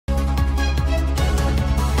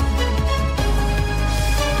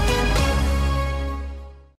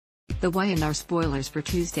The Y&R spoilers for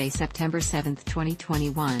Tuesday, September 7,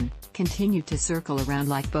 2021, continue to circle around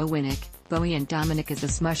like Bo Winnick. Bowie and Dominic is a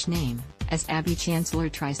smush name, as Abby Chancellor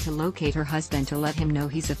tries to locate her husband to let him know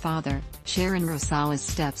he's a father. Sharon Rosales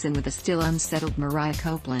steps in with a still unsettled Mariah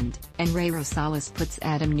Copeland, and Ray Rosales puts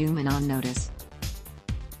Adam Newman on notice.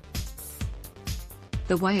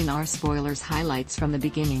 The Y&R spoilers highlights from the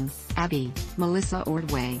beginning. Abby, Melissa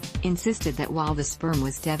Ordway, insisted that while the sperm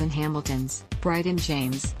was Devin Hamilton's, Bryden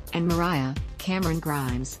James, and Mariah, Cameron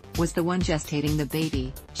Grimes, was the one gestating the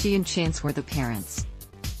baby, she and Chance were the parents.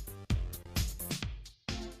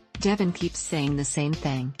 Devin keeps saying the same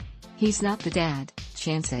thing. He's not the dad,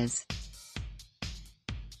 Chance is.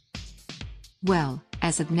 Well,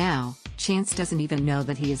 as of now, Chance doesn't even know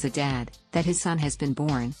that he is a dad, that his son has been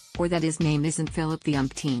born, or that his name isn't Philip the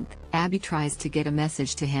umpteenth. Abby tries to get a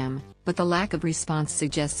message to him, but the lack of response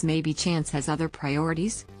suggests maybe Chance has other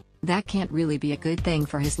priorities? That can't really be a good thing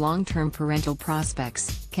for his long-term parental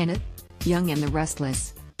prospects, can it? Young and the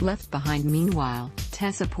Restless, left behind. Meanwhile,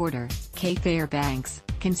 Tessa Porter, Kay Fairbanks,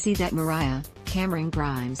 can see that Mariah, Cameron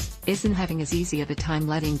Grimes, isn't having as easy of a time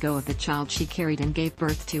letting go of the child she carried and gave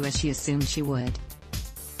birth to as she assumed she would.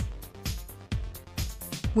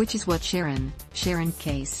 Which is what Sharon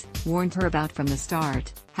Case, warned her about from the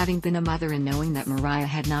start, having been a mother and knowing that Mariah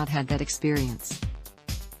had not had that experience.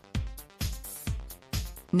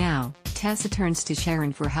 Now, Tessa turns to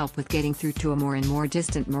Sharon for help with getting through to a more and more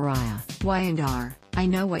distant Mariah. Y&R, I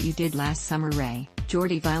know what you did last summer. Ray,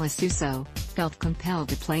 Jordi Vilasuso, felt compelled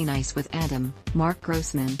to play nice with Adam, Mark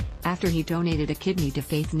Grossman, after he donated a kidney to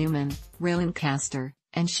Faith Newman, Raylan Castor,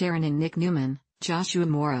 and Sharon and Nick Newman, Joshua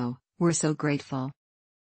Morrow, were so grateful.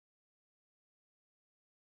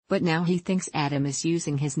 But now he thinks Adam is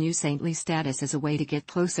using his new saintly status as a way to get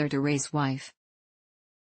closer to Ray's wife.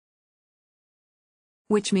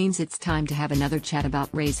 Which means it's time to have another chat about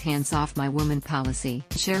Ray's hands off my woman policy.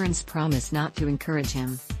 Sharon's promise not to encourage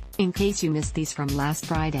him. In case you missed these from last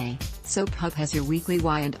Friday, Soap Hub has your weekly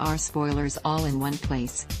Y&R spoilers all in one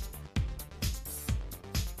place.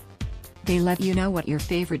 They let you know what your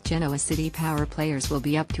favorite Genoa City Power players will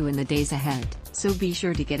be up to in the days ahead, so be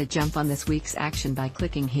sure to get a jump on this week's action by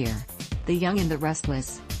clicking here. The Young and the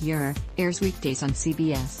Restless, airs weekdays on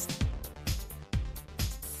CBS.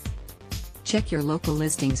 Check your local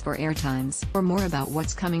listings for airtimes. For more about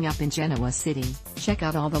what's coming up in Genoa City, check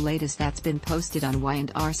out all the latest that's been posted on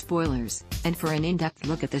Y&R spoilers, and for an in-depth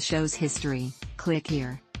look at the show's history, click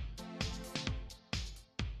here.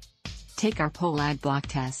 Take our poll ad block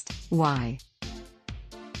test. Why?